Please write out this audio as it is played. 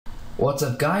What's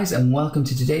up guys, and welcome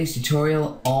to today's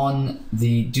tutorial on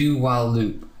the do while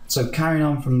loop. So carrying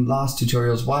on from last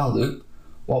tutorial's while loop,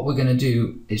 what we're going to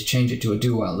do is change it to a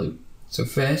do while loop. So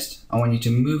first I want you to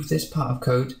move this part of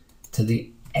code to the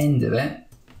end of it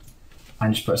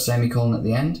and just put a semicolon at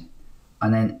the end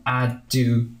and then add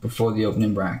do before the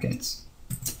opening brackets.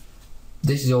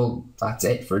 That's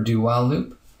it for a do while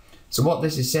loop. So what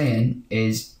this is saying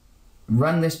is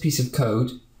run this piece of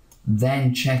code,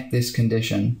 then check this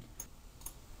condition.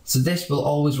 So this will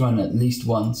always run at least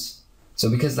once. So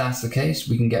because that's the case,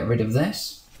 we can get rid of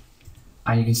this.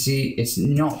 And you can see it's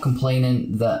not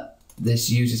complaining that this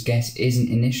user's guess isn't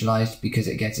initialized because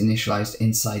it gets initialized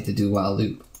inside the do while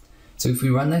loop. So if we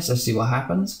run this, let's see what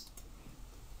happens.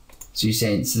 So you're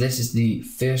saying, so this is the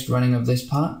first running of this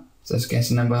part. So let's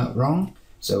guess a number wrong.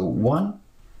 So 1.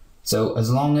 So as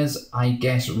long as I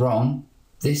guess wrong,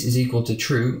 this is equal to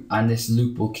true and this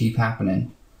loop will keep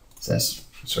happening.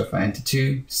 So if I enter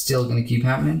 2, still going to keep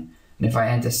happening. And if I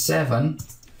enter 7,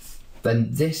 then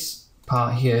this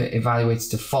part here evaluates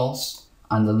to false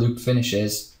and the loop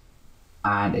finishes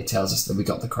and it tells us that we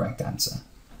got the correct answer.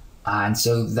 And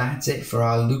so that's it for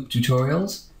our loop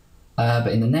tutorials.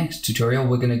 But in the next tutorial,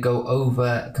 we're going to go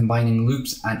over combining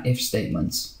loops and if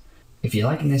statements. If you're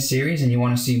liking this series and you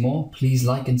want to see more, please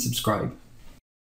like and subscribe.